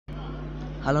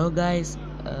Hello guys,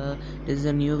 this is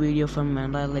a new video from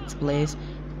Mandal Let's Plays.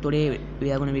 Today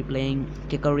we are going to be playing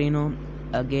Kickerinho,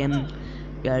 a game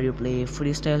where you play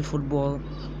freestyle football.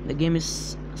 The game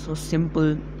is so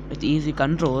simple with easy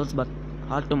controls but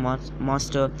hard to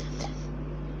master.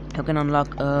 You can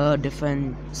unlock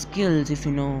different skills if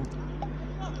you know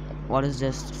what is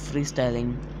just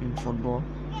freestyling in football.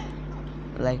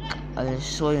 Like I'll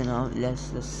show you now.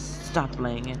 Let's just start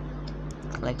playing it.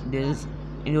 Like this,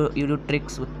 you do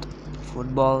tricks with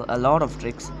football, a lot of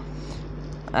tricks,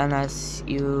 and as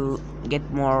you get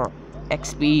more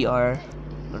XP or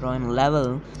grow in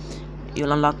level,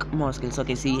 you'll unlock more skills.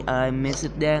 Okay, see, I missed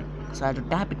it there, so I have to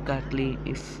tap it correctly.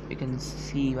 If you can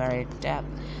see where I tap,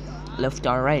 left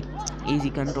or right,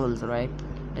 easy controls, right?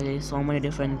 There is so many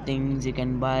different things you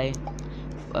can buy,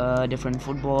 different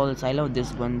footballs. I love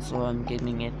this one, so I'm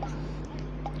getting it.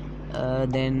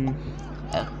 Then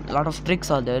a lot of tricks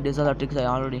are there. These are the tricks I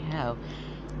already have.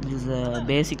 This is a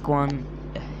basic one,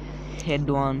 head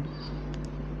one.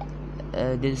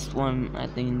 This one, I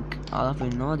think all of you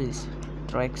know these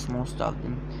tricks, most of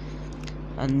them.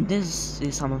 And this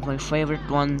is some of my favorite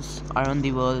ones around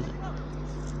the world.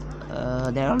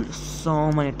 There are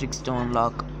so many tricks to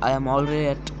unlock. I am already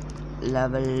at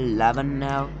level 11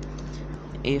 now.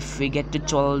 If we get to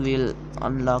 12, we'll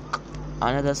unlock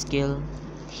another skill,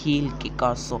 heel kick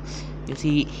also. You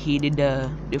see, he did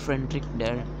a different trick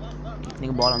there.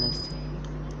 The ball on his.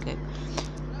 Okay.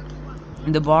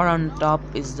 The bar on top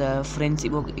is the frenzy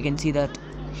book. You can see that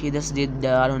he just did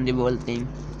the around the world thing.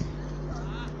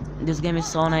 This game is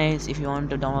so nice. If you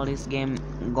want to download this game,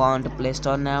 go on to Play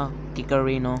Store now.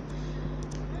 Kickerinho.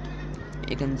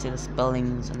 You can see the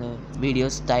spellings and the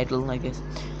video's title, I guess.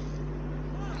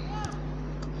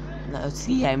 Now,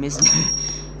 see, I missed.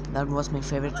 That was my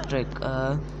favorite trick.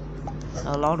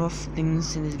 A lot of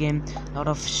things in this game. A lot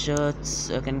of shirts.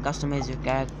 You can customize your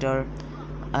character.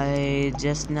 I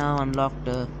just now unlocked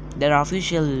their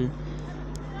official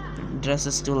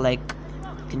dresses too, like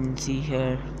you can see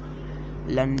here: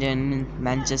 London,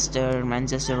 Manchester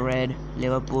Red,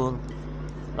 Liverpool,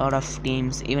 lot of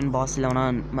teams, even Barcelona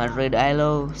and Madrid. I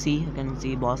love, see, you can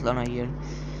see Barcelona here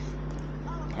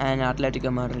and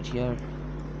Atletico Madrid here.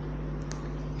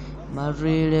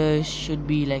 Madrid should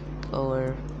be like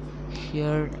over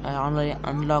here. I only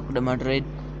unlocked the Madrid.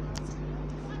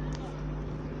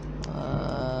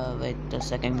 Wait a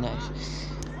second, guys.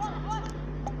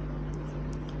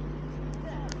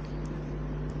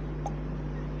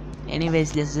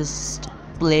 Anyways, let's just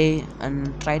play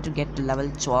and try to get to level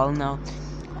 12 now.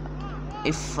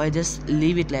 If I just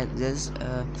leave it like this,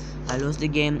 I lose the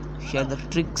game. Here the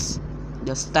tricks,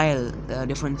 the style, the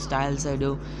different styles I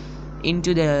do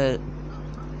into the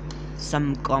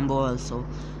some combo also.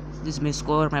 This may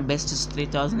score. My best is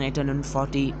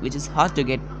 3840, which is hard to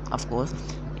get, of course,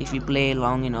 if we play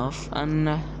long enough. And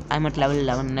I'm at level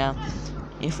 11 now.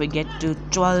 If we get to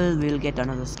 12, we'll get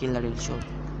another skill that will show.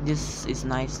 This is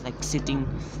nice, like sitting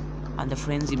and the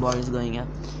frenzy bar is going up.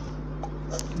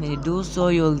 When you do so,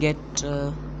 you'll get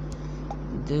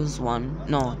this one.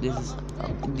 No, this is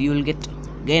you'll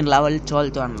gain level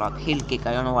 12 to unlock heel kick.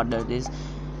 I don't know what that is.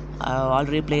 I've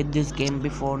already played this game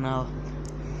before now,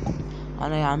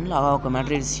 and I unlock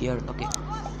Madrid is here. Okay,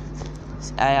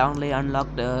 I only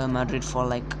unlocked Madrid for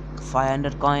like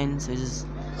 500 coins, which is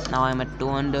now I'm at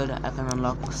 200. I can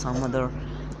unlock some other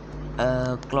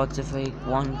clothes if I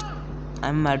want.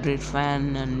 I'm a Madrid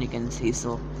fan, and you can see.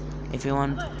 So if you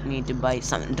want me to buy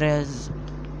some dress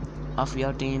of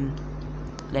your team,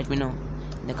 let me know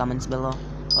in the comments below.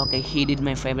 Okay, he did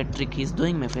my favorite trick. He's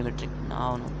doing my favorite trick.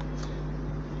 No.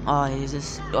 Oh, he's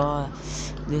just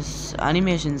this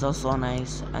animations are so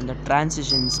nice, and the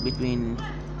transitions between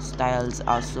styles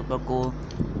are super cool.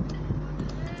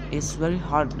 It's very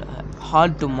hard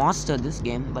to master this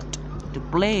game, but to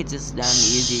play it's just damn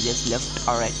easy. Just left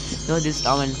or right. So this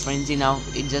now in frenzy now,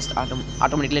 it just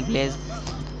automatically plays,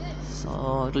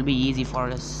 so it will be easy for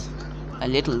us a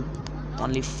little.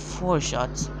 Only 4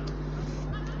 shots.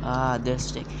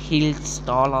 This like heel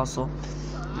stall also,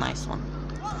 nice one.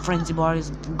 Frenzy bar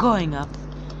is going up.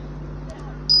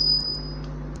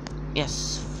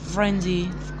 Yes, frenzy,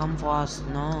 come fast.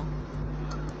 No.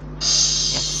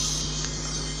 Yes.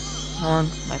 Come on,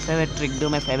 my favorite trick. Do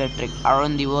my favorite trick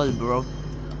around the world, bro.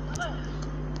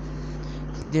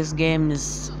 This game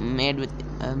is made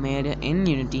in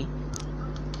Unity.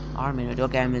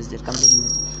 Okay, I missed it. Completely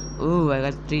missed it. Ooh, I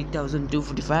got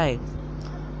 3245.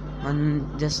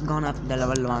 And just gone up the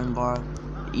level 1 bar.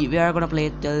 We are gonna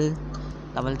play till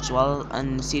level 12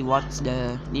 and see what's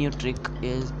the new trick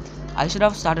is. I should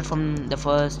have started from the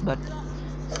first, but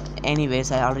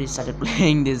Anyways, I already started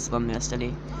playing this from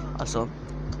yesterday. Also,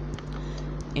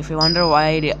 if you wonder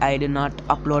why I did not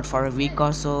upload for a week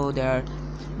or so, there are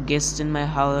guests in my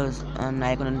house and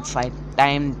I couldn't find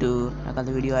time to record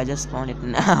the video. I just found it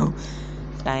now.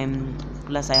 Time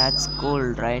plus I had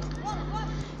school, right?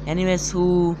 Anyways,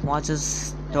 who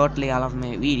watches totally all of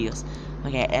my videos?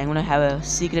 Okay, I'm gonna have a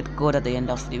secret code at the end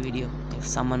of the video if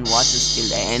someone watches till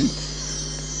the end,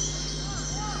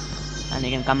 and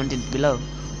you can comment it below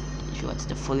if you watch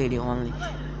the full video only.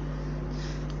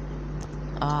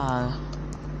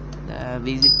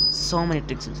 We did so many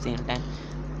tricks at the same time.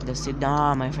 The sit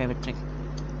down, my favorite trick.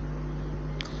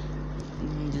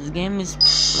 This game is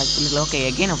like a little okay.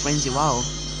 Again, a frenzy. Wow,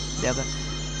 they are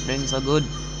doing so good.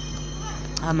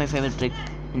 My favorite trick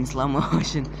in slow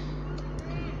motion.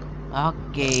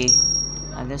 Okay,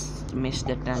 I just missed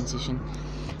the transition.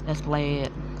 Let's play.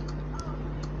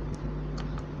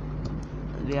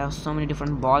 We have so many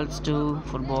different balls too.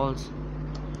 Footballs.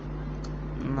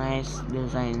 Nice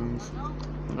designs.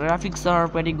 Graphics are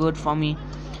pretty good for me,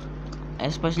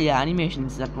 especially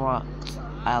animations. That's what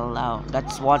I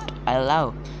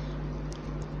love.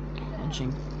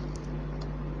 Watching.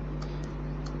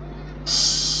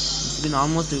 It's been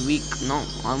almost a week, no,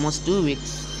 almost 2 weeks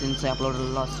since I uploaded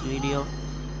the last video,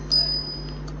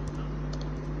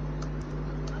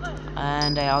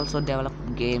 and I also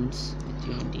developed games with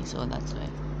Unity, so that's why.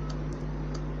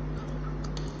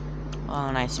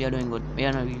 Oh, nice. We are doing good.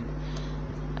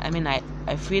 I mean,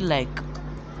 I feel like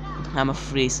I'm a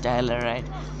freestyler, right?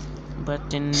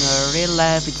 But in real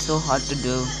life, it's so hard to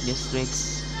do these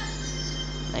tricks.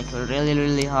 Like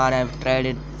really hard. I've tried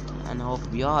it, and I hope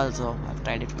you also have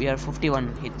tried it. We are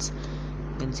 51 hits.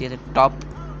 You can see at the top.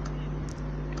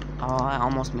 Oh, I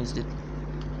almost missed it.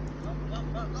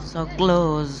 So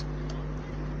close.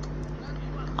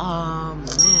 Oh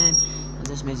man, I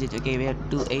just missed it. Okay, we have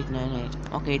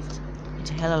 2898. Okay, it's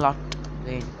a hell a lot.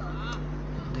 Wait.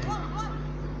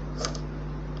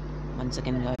 1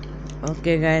 second, guys.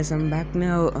 Okay, guys, I'm back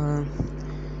now.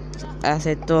 As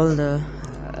I told the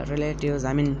relatives,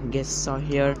 I mean guests are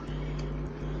here,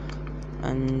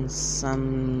 and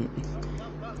some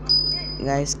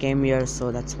guys came here,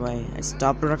 so that's why I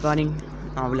stopped recording.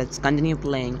 Now let's continue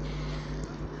playing.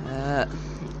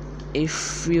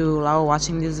 If you love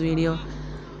watching this video,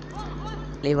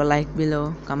 leave a like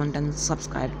below, comment and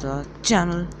subscribe to the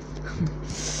channel.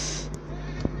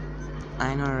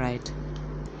 I know, right?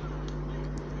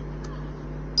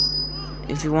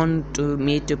 If you want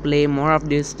me to play more of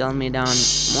this, tell me down.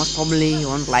 Most probably you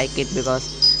won't like it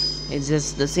because it's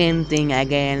just the same thing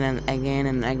again and again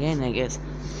and again, I guess.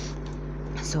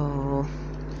 So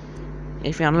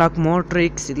if you unlock more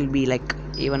tricks, it'll be like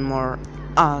even more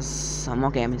awesome.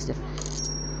 Okay, I missed it.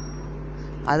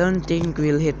 I don't think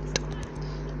we'll hit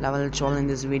level 12 in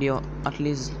this video. At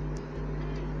least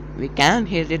we can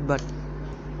hit it, but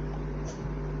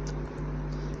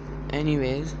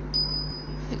anyways.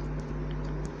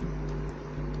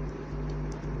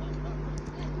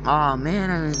 Oh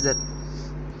man, I missed that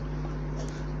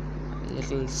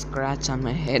little scratch on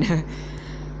my head.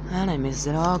 And I missed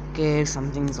it. Okay,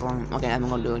 something's wrong. Okay, I'm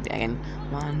gonna do it again.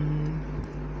 One.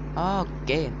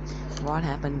 Okay, what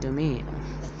happened to me?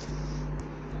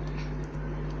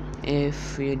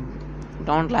 If you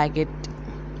don't like it,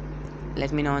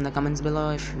 let me know in the comments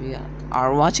below. If you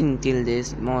are watching till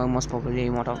this, most probably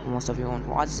most of you won't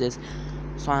watch this,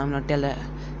 so I'm gonna tell a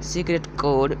secret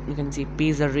code. You can see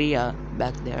pizzeria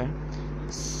back there,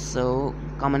 so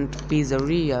comment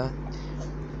pizzeria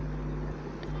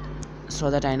so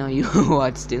that I know you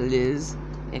watch still this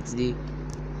XD.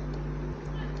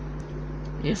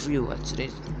 If you watched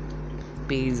it,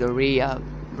 pizzeria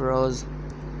bros.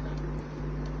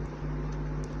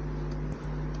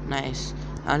 Nice.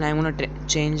 And I'm gonna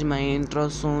change my intro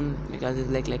soon because it's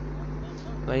like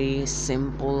very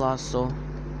simple also.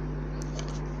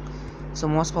 So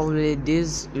most probably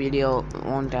this video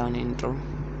won't have an intro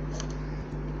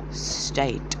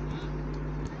straight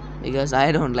because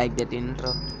I don't like that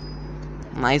intro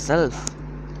myself,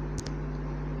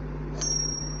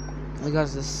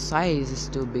 because the size is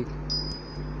too big,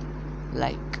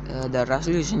 like the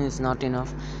resolution is not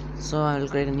enough. So I will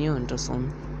create a new intro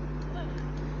soon,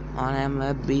 and I'm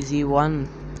a busy one.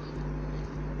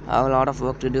 I have a lot of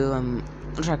work to do. I'm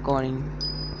recording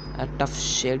a tough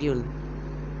schedule.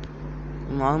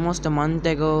 Almost a month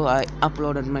ago I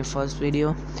uploaded my first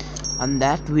video, and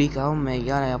that week, oh my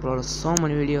god, I uploaded so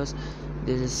many videos.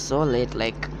 This is so late,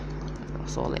 like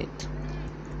so late.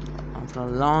 After a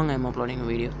long I'm uploading a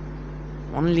video.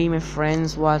 Only my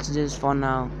friends watch this for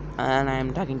now, and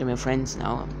I'm talking to my friends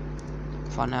now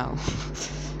for now.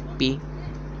 P.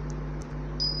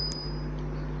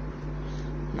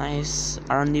 Nice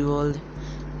around the world.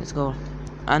 Let's go.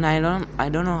 And I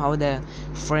don't know how the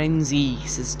frenzy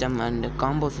system and the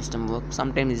combo system work.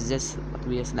 Sometimes it's just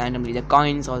appears randomly. The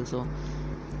coins also.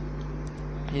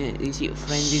 You see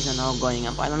frenzies are now going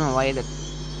up. I don't know why that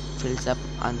fills up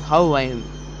and how I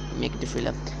make it fill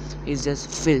up. It just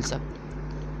fills up.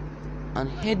 And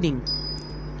heading.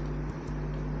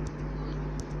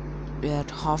 We're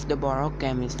at half the bar. Okay,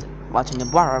 I missed watching the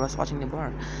bar. I was watching the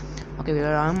bar. Okay, we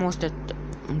are almost at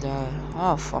the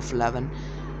half of 11.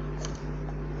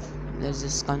 Let's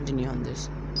just continue on this.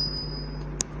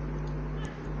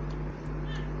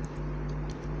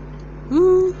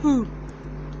 Woohoo!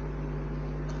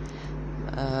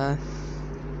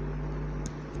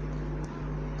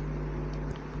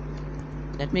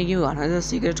 Let me give you another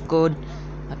secret code.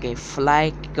 Okay,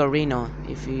 Fly Kickerinho.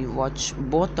 If you watch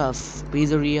both of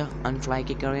Pizzeria and Fly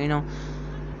Kickerinho,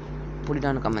 put it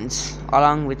down in the comments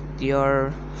along with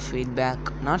your feedback.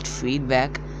 Not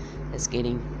feedback, just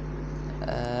kidding.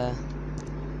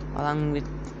 Along with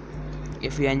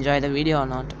if you enjoy the video or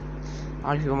not,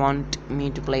 or if you want me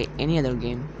to play any other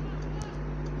game.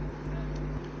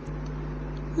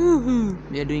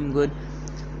 We are doing good.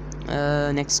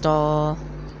 Next stall.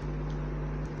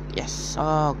 Yes.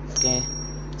 Okay.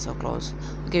 So close.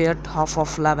 Okay, we are at half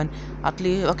of 11. At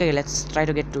least. Okay, let's try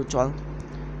to get to 12.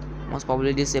 Most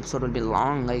probably this episode will be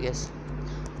long, I guess.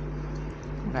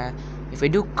 Okay. If we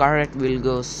do correct, we'll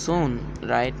go soon,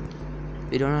 right?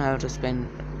 We don't have to spend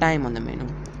time on the menu.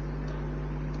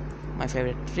 My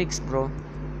favorite tricks, bro.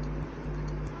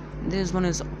 This one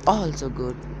is also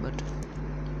good, but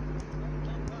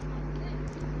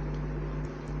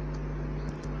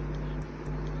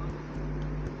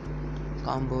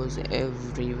combos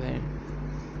everywhere.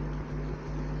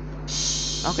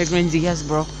 Okay, frenzy, yes,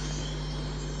 bro.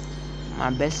 My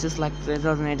best is like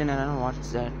 3018. I don't know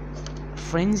what's that.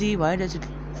 Frenzy? Why did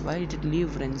it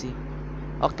leave frenzy?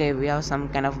 Okay, we have some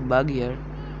kind of bug here.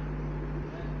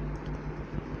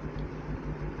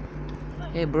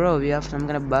 Hey, bro, we have some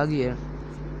kind of bug here.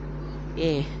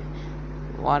 Hey,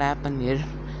 what happened here?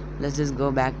 Let's just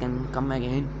go back and come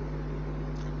again.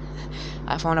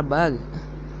 I found a bug.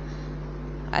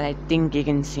 And I think you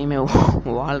can see my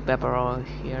wallpaper over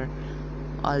here.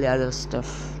 All the other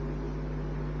stuff.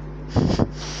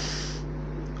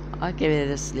 Okay, we're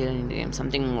just leaving the game.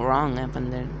 Something wrong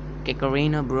happened there.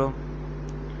 Kickerinho, bro.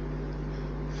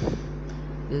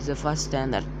 This is the first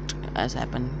time that has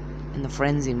happened in the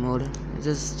frenzy mode. It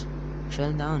just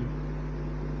fell down.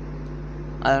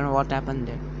 I don't know what happened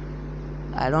there.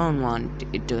 I don't want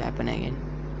it to happen again.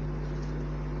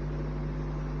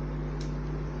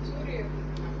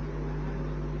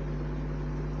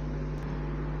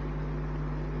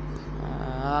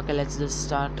 Okay, let's just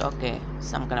start. Okay,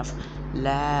 some kind of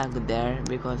lag there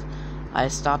because I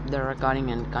stopped the recording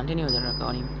and continue the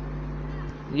recording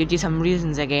due to some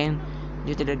reasons again,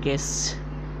 due to the guests.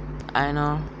 I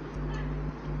know.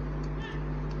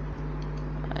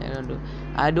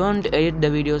 I don't edit the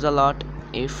videos a lot.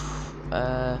 If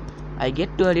I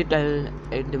get to edit, I'll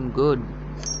edit them good.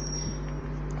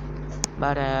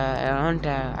 But I don't.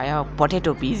 I have a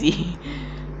potato PC.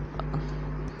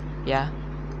 Yeah.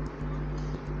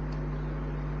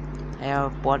 I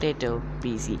have a potato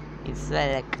PC. It's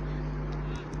like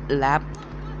lap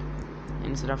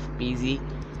instead of PC.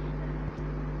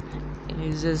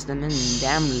 It's just damn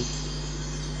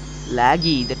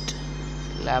laggy that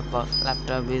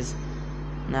laptop is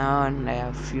now, and I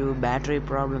have few battery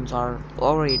problems or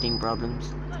overheating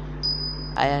problems.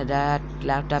 That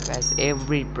laptop has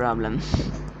every problem.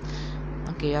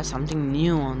 Okay, yeah, something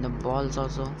new on the balls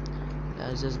also.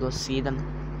 Let's just go see them.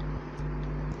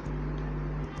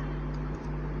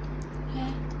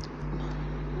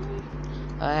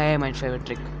 My favorite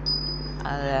trick.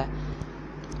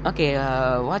 Okay,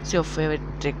 what's your favorite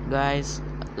trick, guys?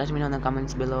 Let me know in the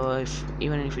comments below.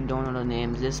 Even if you don't know the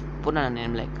names, just put on a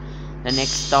name like the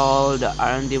next stall, the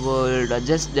around the world, or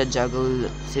just the juggle,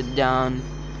 sit down,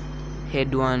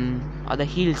 head one, or the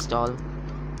heel stall.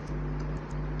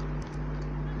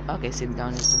 Okay, sit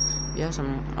down. We have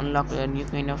some unlock a new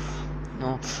kind of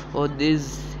no. Oh,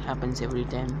 this happens every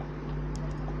time.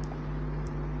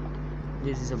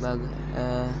 This is a bug.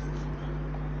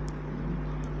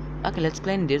 Okay, let's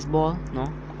play in this ball.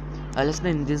 No, let's play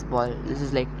in this ball. This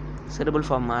is like suitable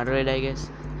for Madrid, I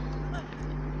guess.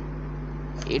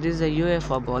 It is a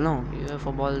UFO ball. No,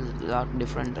 UFO ball is a lot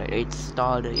different, right? It's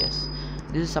stalled. Yes,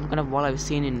 this is some kind of ball I've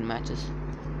seen in matches.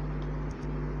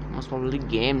 Most probably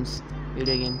games,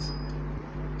 video games.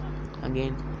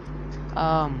 Again,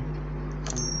 I'm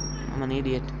an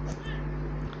idiot.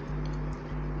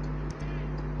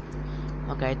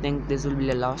 Okay, I think this will be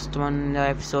the last one in the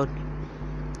episode.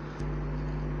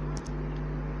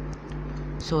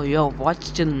 So yo,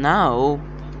 watch till now.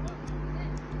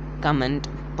 Comment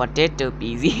potato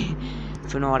peasy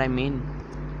if you know what I mean.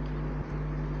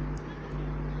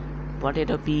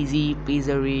 Potato peasy,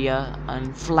 pizzeria,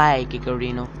 and fly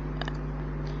Kickerinho.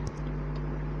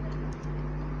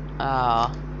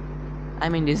 Uh, I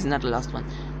mean this is not the last one.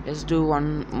 Let's do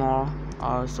one more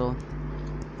or so.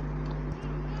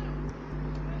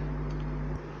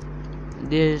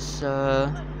 This the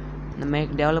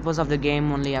developers of the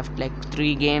game only have like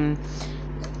three games,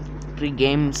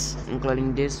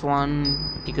 including this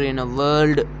one, Kickerinho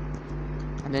World,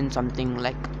 and then something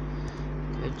like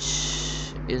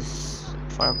which is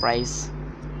for a price.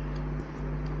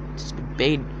 Just be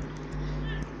paid.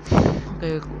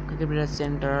 Okay, Cricket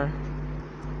Center.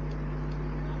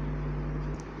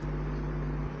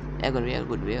 We are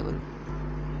good.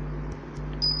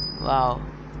 Wow,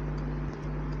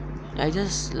 I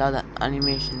just love the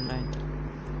animation, right?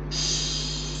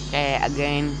 Okay,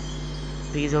 again,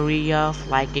 pizzeria,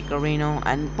 fly Kickerinho,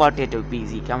 and potato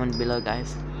peasy. Comment below,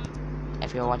 guys,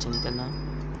 if you're watching till now.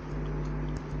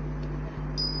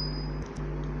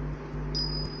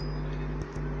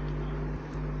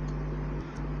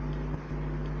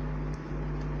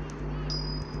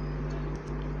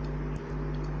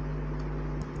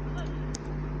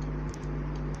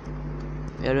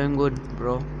 You're doing good,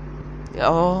 bro.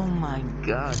 Oh my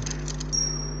god.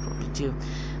 42.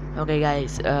 Okay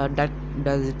guys, that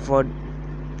does it for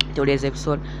today's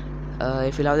episode.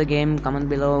 If you love the game, comment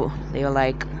below, leave a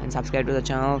like and subscribe to the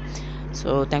channel.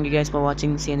 So thank you guys for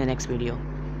watching. See you in the next video.